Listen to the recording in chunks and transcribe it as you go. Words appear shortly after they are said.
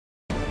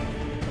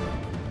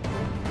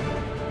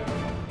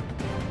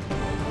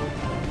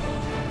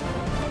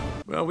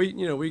Well,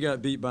 we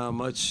got beat by a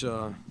much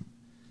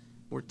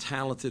more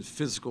talented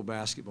physical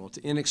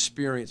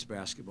inexperienced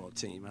basketball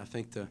team. I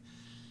think the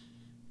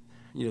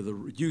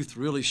youth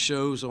really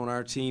shows on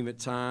our team at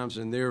times,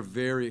 and they're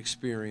very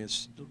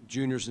experienced,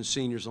 juniors and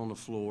seniors on the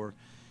floor.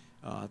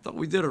 I thought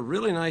we did a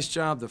really nice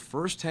job the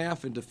first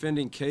half in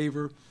defending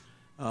Caver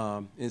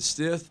and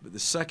Stith, but the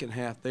second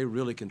half they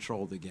really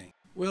controlled the game.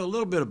 Well, a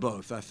little bit of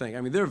both, I think.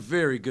 I mean, they're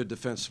very good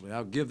defensively.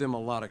 I'll give them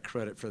a lot of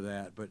credit for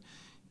that, but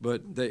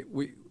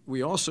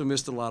we also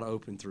missed a lot of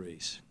open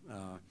threes.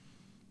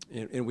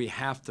 And we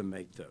have to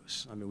make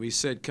those. I mean, we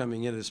said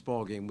coming into this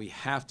ball game, we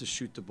have to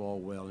shoot the ball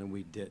well, and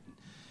we didn't.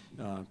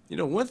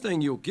 One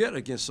thing you'll get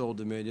against Old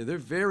Dominion, they're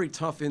very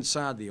tough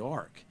inside the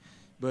arc.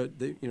 But,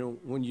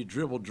 when you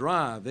dribble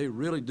drive, they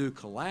really do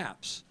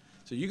collapse.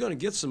 So you're going to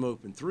get some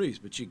open threes,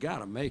 but you got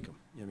to make them.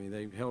 I mean,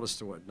 they held us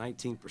to,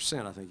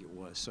 19%, I think it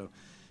was. So,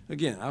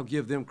 again, I'll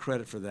give them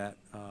credit for that.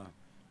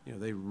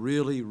 They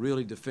really,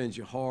 really defend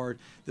you hard.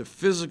 The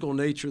physical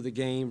nature of the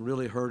game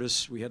really hurt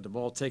us. We had the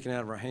ball taken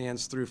out of our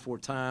hands 3 or 4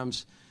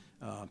 times.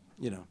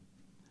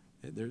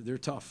 They're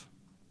tough.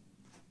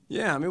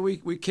 Yeah, I mean,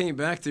 we came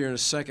back there in the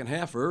second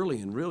half early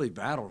and really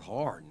battled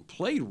hard and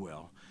played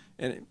well.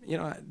 And,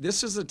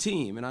 this is a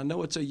team, and I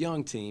know it's a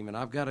young team, and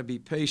I've got to be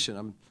patient.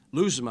 I'm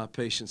losing my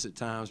patience at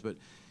times, but,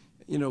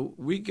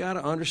 we got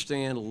to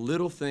understand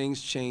little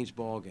things change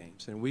ball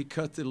games. And we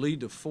cut the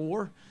lead to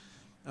 4,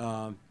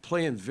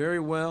 playing very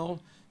well.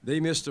 They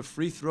missed a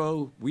free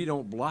throw. We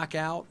don't block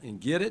out and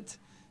get it,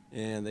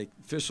 and the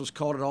officials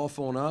called it off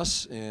on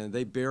us, and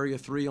they bury a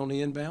 3 on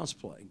the inbounds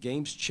play.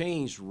 Games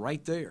changed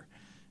right there,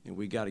 and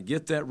we got to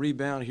get that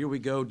rebound. Here we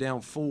go,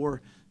 down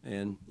 4,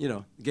 and,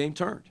 the game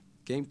turned.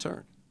 Game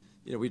turned.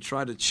 We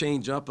tried to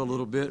change up a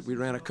little bit. We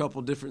ran a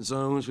couple different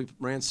zones. We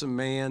ran some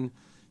man.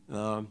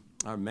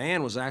 Our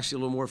man was actually a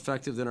little more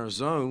effective than our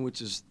zone,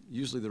 which is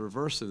usually the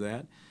reverse of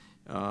that.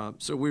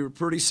 So we were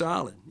pretty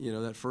solid,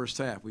 that first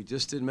half. We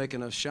just didn't make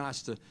enough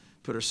shots to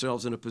put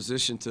ourselves in a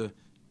position to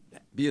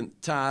be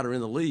tied or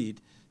in the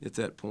lead at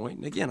that point.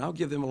 And, again, I'll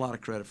give them a lot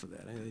of credit for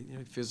that.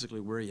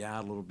 Physically wear you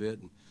out a little bit.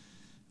 And,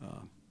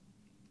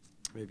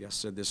 maybe I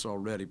said this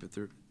already, but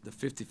the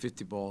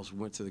 50-50 balls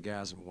went to the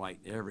guys in white,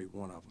 every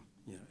one of them.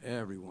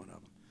 Every one of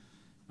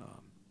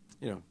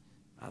them.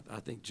 I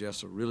think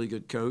Jeff's a really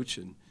good coach,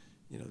 and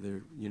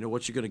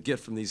what you're going to get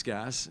from these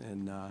guys,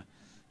 and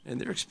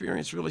their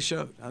experience really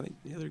showed. I think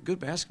they're a good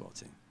basketball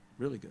team,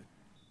 really good.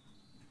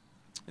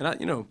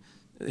 And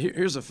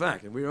here's a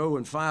fact: we're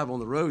 0-5 on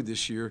the road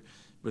this year,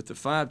 but the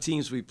 5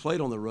 teams we played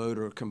on the road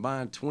are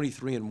combined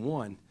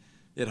 23-1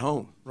 at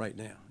home right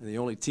now, and the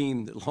only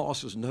team that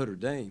lost was Notre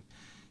Dame.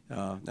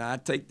 Now I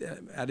take that.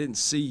 I didn't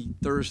see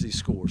Thursday's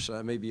score, so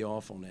I may be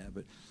off on that,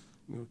 but.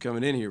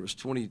 Coming in here it was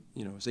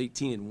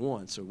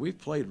 18-1, so we've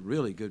played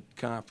really good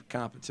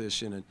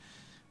competition. And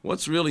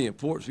what's really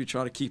important is we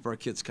try to keep our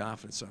kids'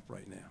 confidence up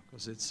right now,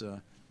 because it's the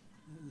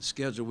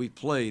schedule we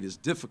played is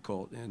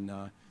difficult, and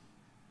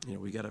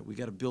we got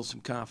to build some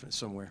confidence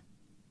somewhere.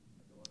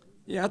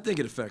 Yeah, I think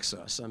it affects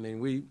us. I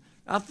mean,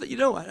 I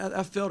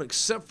felt,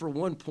 except for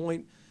one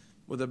point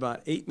with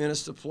about 8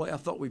 minutes to play, I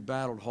thought we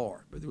battled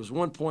hard. But there was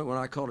one point when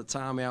I called a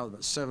timeout with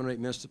about 7 or 8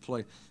 minutes to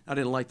play. I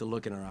didn't like the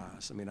look in our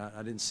eyes. I mean,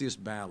 I didn't see us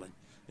battling.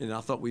 And I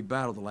thought we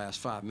battled the last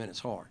 5 minutes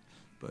hard.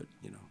 But,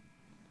 if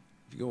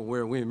you're going to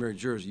wear a William & Mary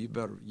jersey,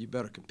 you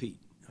better compete.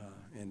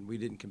 And we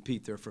didn't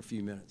compete there for a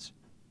few minutes.